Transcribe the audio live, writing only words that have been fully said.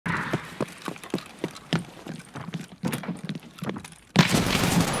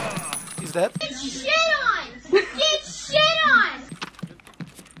He's dead. Get shit on! Get shit on!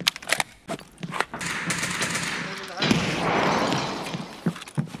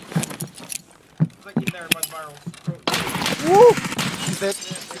 It's like in there by the barrel. Woo! He's dead.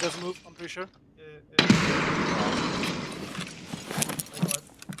 He doesn't move, I'm pretty sure. Yeah.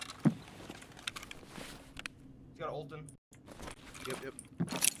 He's got ult in. Yep.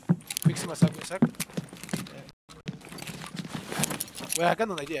 Fixing my sec, Yeah. Wait, I got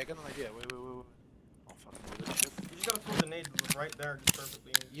an idea. Wait. Oh, fuck. Shit. You just gotta throw the nade right there, just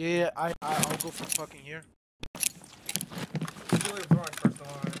perfectly. Yeah, I'll go from fucking here. Really throwing first of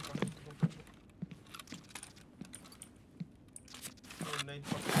all. Throw the nade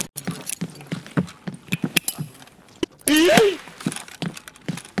fucking. He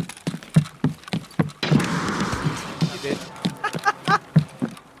did.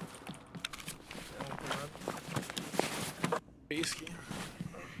 Risky.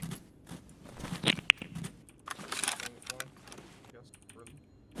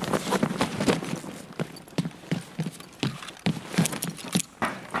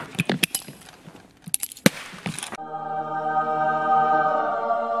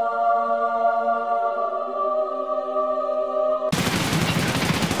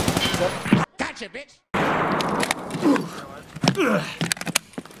 Gotcha, bitch!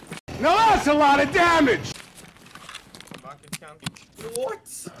 Now that's a lot of damage!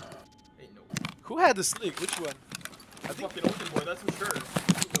 What? Ain't no. Who had the slick? Which one? I think fucking open boy, that's for sure.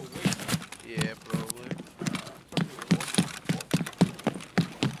 No way. Yeah, probably.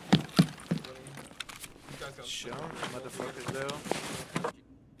 Sean, motherfucker, though.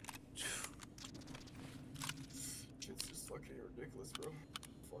 It's just fucking ridiculous, bro.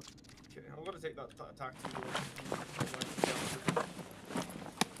 Fuck. Okay, I'm gonna take that attack too.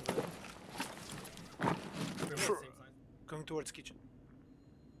 Going towards kitchen.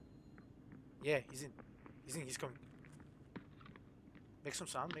 Yeah, he's in. He's coming. Make some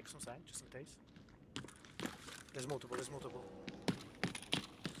sound, just in case. There's multiple.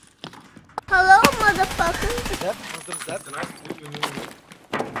 Hello, motherfucker. Dead, one of them's dead.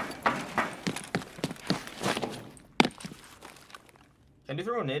 Can you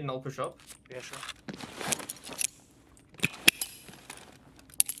throw a nade and I'll push up? Yeah, sure.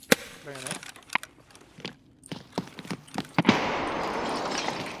 Bring a nade.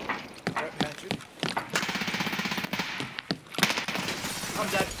 Right behind you. I'm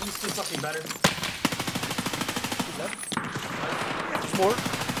dead. He's too fucking better. Who's that? Four.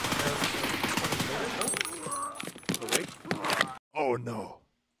 Oh, wait. Oh no.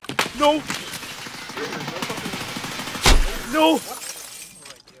 No! No!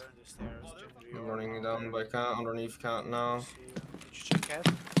 Right here on the stairs. I'm running down by cat, underneath cat now. Did you check cat?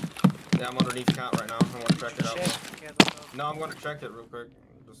 Yeah, I'm underneath cat right now. I'm gonna check it out. No, I'm gonna check it real quick.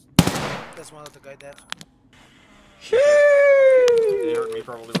 Just... That's one of the guy dead. He heard me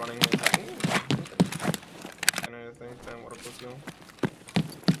probably running. Anything, then what a pussy.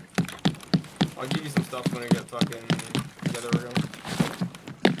 I'll give you some stuff when we get fucking together again.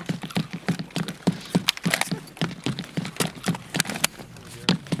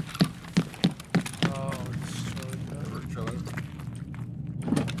 Oh, We're chilling.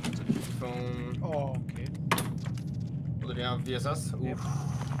 Phone. oh, okay. What did you have? VSS? Yep. Oof.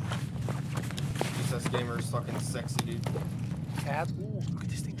 VSS gamer's fucking sexy, dude. Cat. Ooh, look at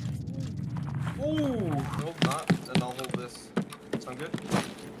this thing. Ooh! Hold that, and I'll hold this. Sound good?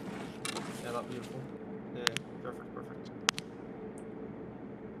 Yeah, that's beautiful. Yeah, perfect.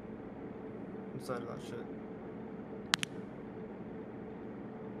 Inside of that shit.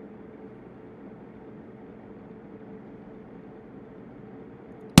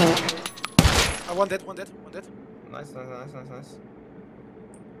 One dead. Nice.